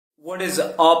What is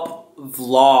up,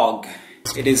 vlog?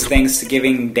 It is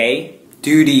Thanksgiving Day.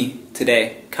 Duty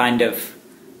today, kind of.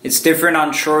 It's different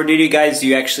on shore duty, guys.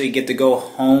 You actually get to go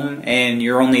home and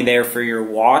you're only there for your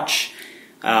watch.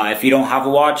 If you don't have a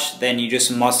watch, then you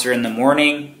just muster in the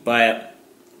morning. But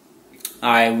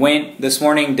I went this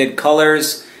morning, did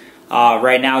colors.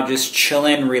 Right now just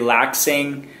chilling,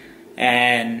 relaxing.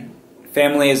 And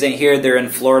family isn't here, they're in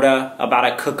Florida. About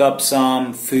to cook up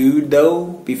some food though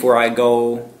before I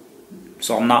go,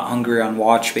 so I'm not hungry on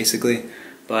watch basically.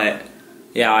 But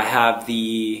yeah, I have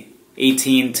the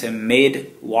 18 to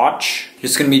mid watch.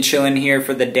 Just gonna be chilling here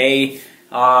for the day.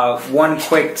 One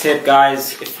quick tip,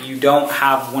 guys, if you don't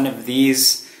have one of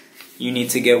these, you need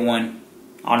to get one,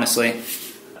 honestly.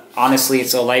 Honestly,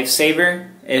 it's a lifesaver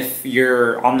if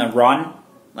you're on the run.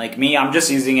 Like me, I'm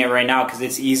just using it right now because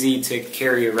it's easy to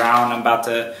carry around. I'm about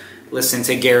to listen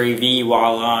to DAILYVEE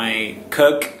while I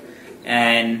cook,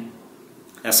 and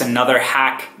that's another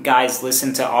hack, guys.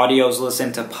 Listen to audios,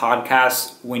 listen to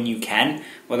podcasts when you can,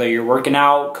 whether you're working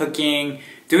out, cooking,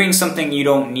 doing something you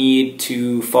don't need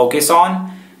to focus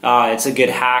on. It's a good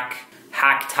hack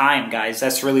time, guys.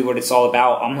 That's really what it's all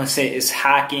about. I'm gonna say is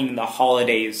hacking the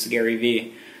holidays,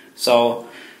 DAILYVEE. So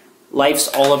life's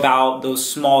all about those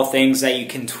small things that you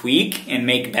can tweak and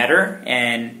make better,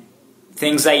 and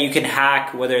things that you can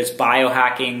hack, whether it's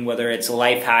biohacking, whether it's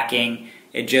life hacking.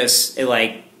 It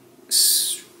like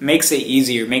makes it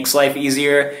easier, makes life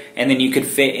easier, and then you could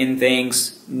fit in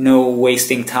things, no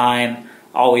wasting time,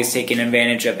 always taking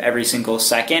advantage of every single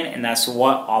second, and that's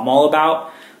what I'm all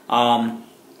about.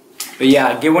 But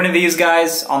yeah, get one of these,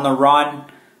 guys, on the run,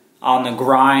 on the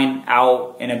grind,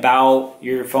 out and about.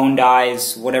 Your phone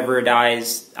dies, whatever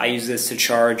dies, I use this to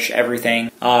charge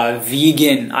everything.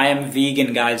 Vegan, I am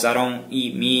vegan, guys. I don't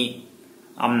eat meat.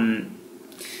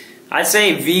 I'd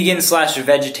say vegan slash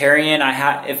vegetarian.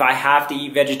 If I have to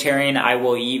eat vegetarian, I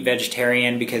will eat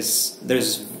vegetarian, because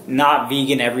there's not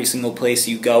vegan every single place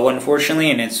you go,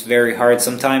 unfortunately, and it's very hard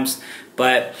sometimes.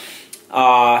 But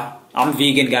I'm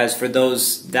vegan, guys, for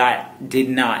those that did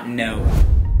not know.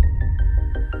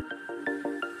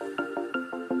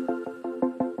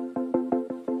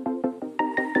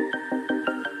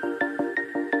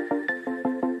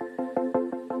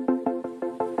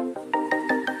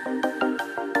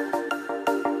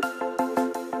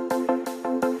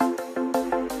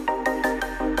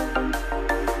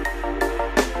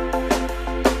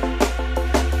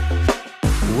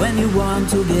 When you want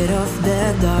to get off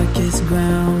the darkest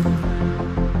ground,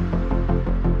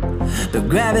 the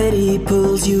gravity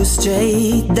pulls you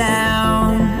straight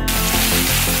down.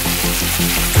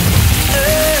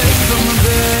 Earth from a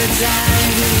bird's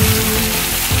eye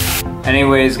view.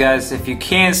 Anyways, guys, if you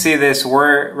can't see this,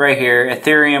 we're right here.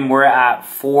 Ethereum, we're at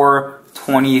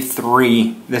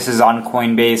 423. This is on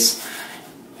Coinbase.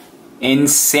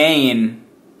 Insane.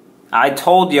 I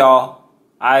told y'all,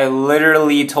 I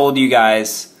literally told you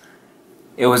guys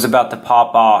it was about to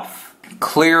pop off.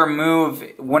 Clear move.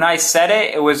 When I said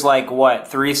it, it was like, what,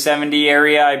 370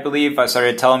 area, I believe. I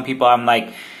started telling people, I'm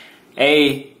like,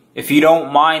 hey, if you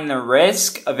don't mind the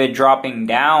risk of it dropping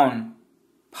down,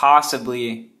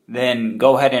 possibly, then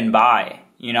go ahead and buy.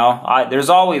 You know, there's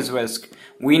always risk.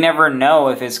 We never know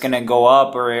if it's going to go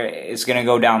up or it's going to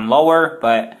go down lower,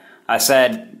 but I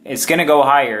said it's going to go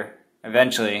higher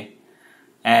eventually,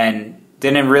 and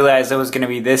didn't realize it was going to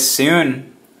be this soon.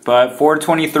 But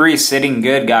 423 sitting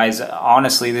good, guys.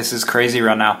 Honestly, this is crazy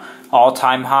right now.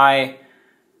 All-time high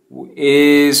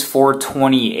is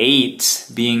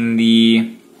 428 being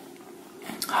the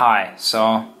high.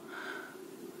 So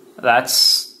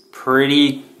that's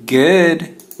pretty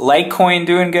good. Litecoin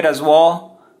doing good as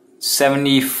well.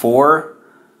 74.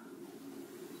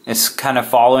 It's kind of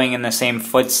following in the same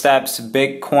footsteps.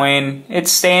 Bitcoin,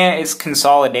 it's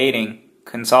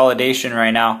consolidation right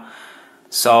now.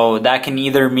 So that can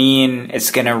either mean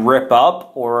it's gonna rip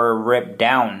up or rip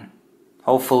down.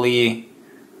 Hopefully,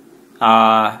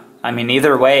 I mean,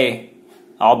 either way,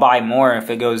 I'll buy more if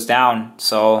it goes down.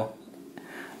 So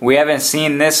we haven't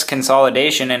seen this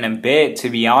consolidation in a bit, to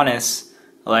be honest.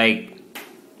 Like,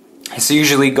 it's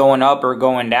usually going up or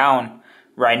going down.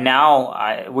 Right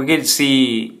now, we could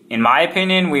see, in my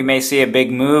opinion, we may see a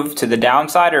big move to the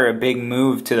downside or a big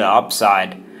move to the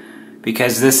upside,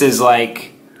 because this is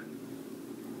like,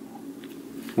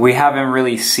 we haven't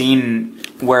really seen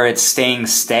where it's staying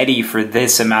steady for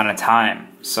this amount of time.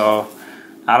 So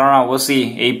I don't know, we'll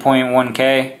see.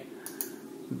 8.1k.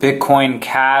 Bitcoin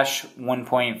Cash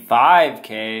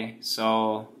 1.5k.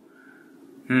 So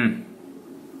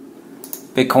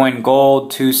Bitcoin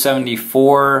Gold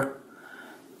 274.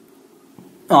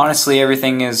 Honestly,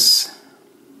 everything is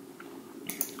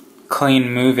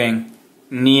clean moving.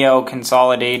 Neo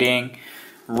consolidating,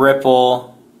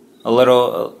 Ripple, a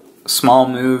little small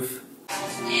move.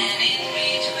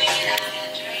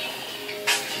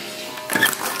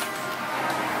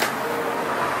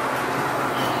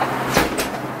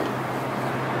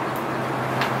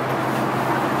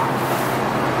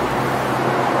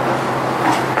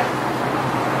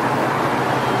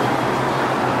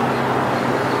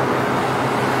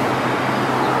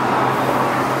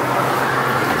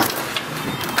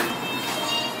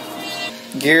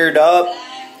 Geared up,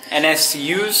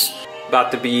 NSUs,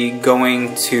 about to be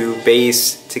going to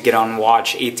base to get on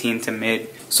watch 18 to mid.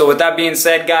 So with that being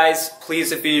said, guys,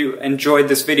 please, if you enjoyed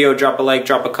this video, drop a like,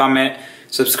 drop a comment,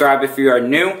 subscribe if you are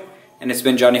new, and it's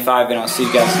been JonnnyFive, and I'll see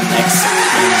you guys next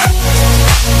time.